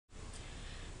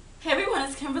Hey everyone,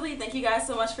 it's Kimberly. Thank you guys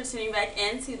so much for tuning back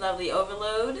in to Lovely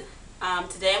Overload.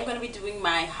 Today I'm going to be doing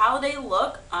my holiday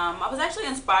look. I was actually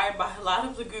inspired by a lot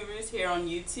of the gurus here on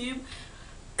YouTube.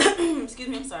 Excuse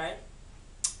me, I'm sorry.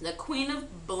 The Queen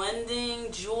of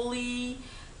Blending, Julie,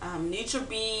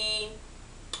 NutraBee.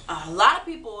 A lot of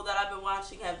people that I've been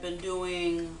watching have been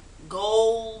doing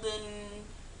golden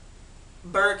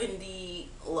burgundy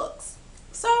looks.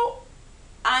 So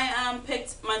I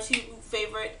picked my two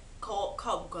favorite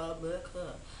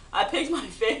I picked my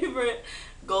favorite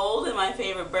gold and my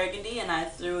favorite burgundy, and I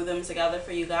threw them together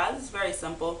for you guys. It's very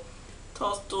simple.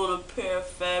 Tossed on a pair of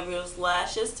fabulous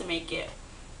lashes to make it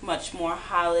much more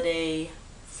holiday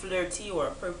flirty or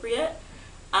appropriate.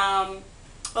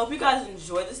 Hope you guys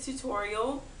enjoy this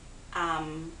tutorial.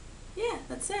 Yeah,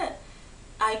 that's it.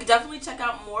 You can definitely check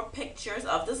out more pictures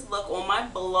of this look on my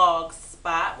blog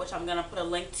spot, which I'm going to put a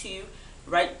link to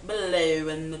right below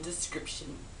in the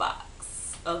description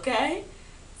box. Okay?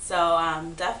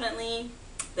 So, definitely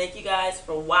thank you guys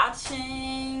for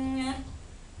watching.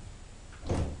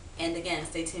 And again,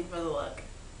 stay tuned for the look.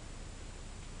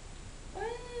 Bye.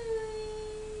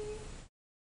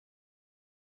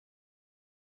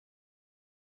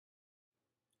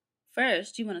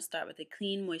 First, you want to start with a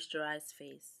clean, moisturized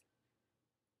face.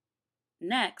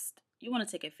 Next, you want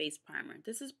to take a face primer.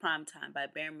 This is Prime Time by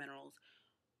Bare Minerals.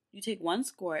 You take one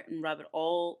squirt and rub it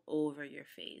all over your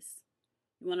face.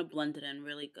 You want to blend it in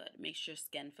really good. Make sure your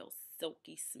skin feels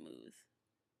silky smooth.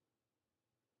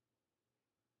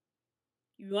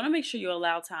 You want to make sure you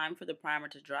allow time for the primer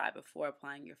to dry before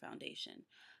applying your foundation.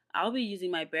 I'll be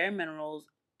using my Bare Minerals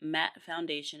matte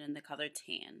foundation in the color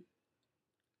Tan.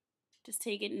 Just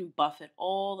take it and buff it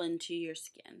all into your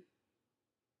skin.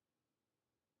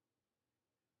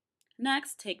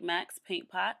 Next, take MAC's Paint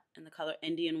Pot in the color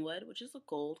Indian Wood, which is a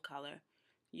gold color.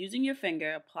 Using your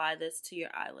finger, apply this to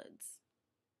your eyelids.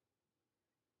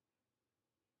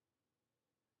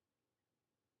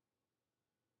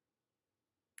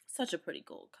 Such a pretty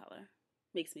gold color.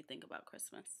 Makes me think about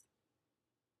Christmas.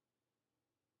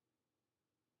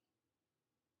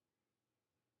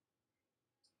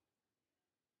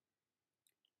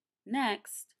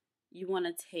 Next, you want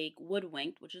to take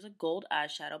Woodwinked, which is a gold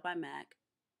eyeshadow by MAC,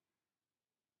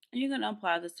 and you're going to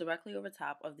apply this directly over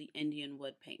top of the Indian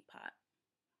Wood paint pot,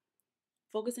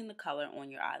 focusing the color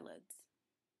on your eyelids.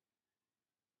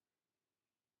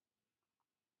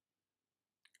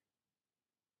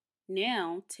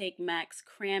 Now, take MAC's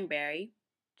Cranberry,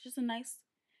 which is a nice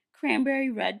cranberry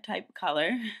red type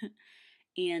color,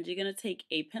 and you're going to take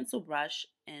a pencil brush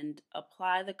and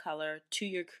apply the color to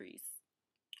your crease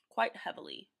quite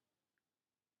heavily.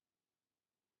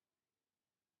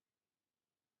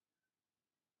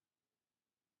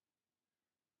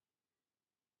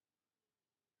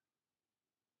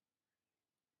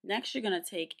 Next, you're going to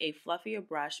take a fluffier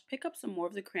brush, pick up some more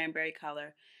of the cranberry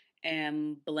color,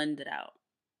 and blend it out.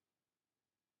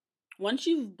 Once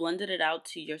you've blended it out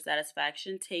to your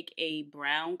satisfaction, take a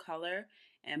brown color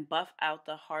and buff out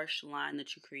the harsh line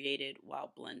that you created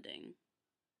while blending.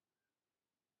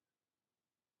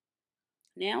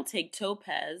 Now take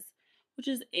Topaz, which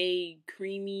is a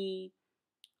creamy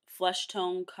flesh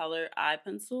tone color eye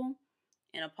pencil,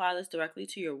 and apply this directly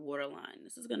to your waterline.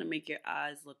 This is going to make your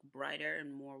eyes look brighter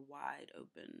and more wide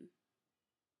open.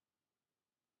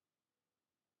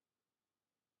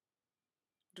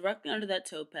 Directly under that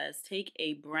topaz, take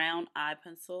a brown eye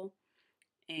pencil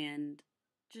and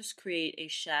just create a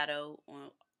shadow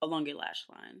along your lash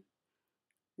line.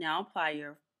 Now apply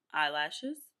your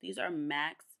eyelashes. These are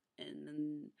MAC's, and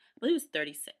then I believe it's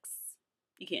 36.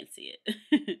 You can't see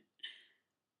it.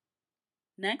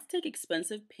 Next, take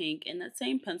Expensive Pink and that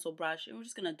same pencil brush, and we're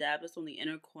just going to dab this on the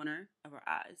inner corner of our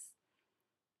eyes,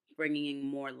 bringing in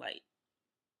more light.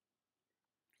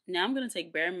 Now I'm going to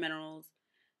take Bare Minerals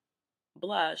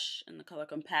blush in the color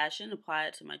Compassion, apply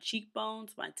it to my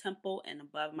cheekbones, my temple, and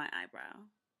above my eyebrow.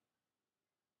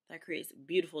 That creates a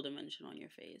beautiful dimension on your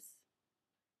face.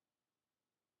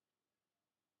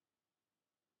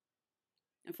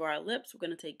 And for our lips, we're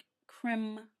going to take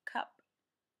Creme Cup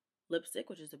lipstick,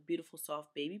 which is a beautiful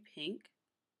soft baby pink.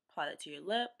 Apply that to your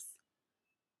lips.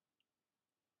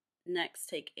 Next,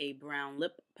 take a brown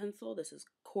lip pencil. This is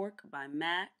Cork by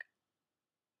MAC.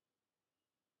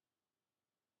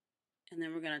 And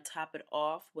then we're going to top it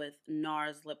off with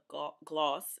NARS lip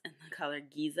gloss in the color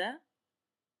Giza.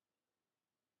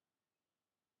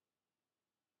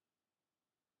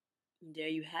 And there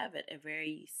you have it, a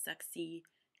very sexy,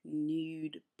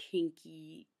 nude,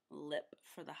 pinky lip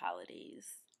for the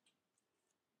holidays.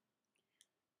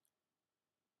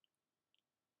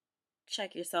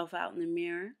 Check yourself out in the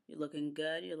mirror. You're looking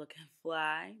good. You're looking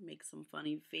fly. Make some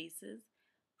funny faces.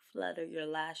 Flutter your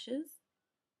lashes.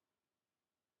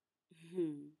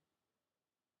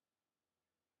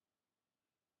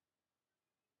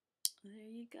 There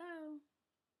you go.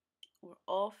 We're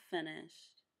all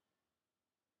finished.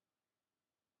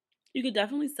 You could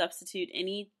definitely substitute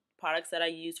any products that I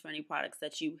use for any products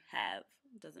that you have.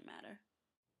 It doesn't matter.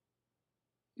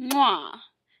 Mwah.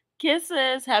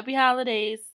 Kisses. Happy holidays.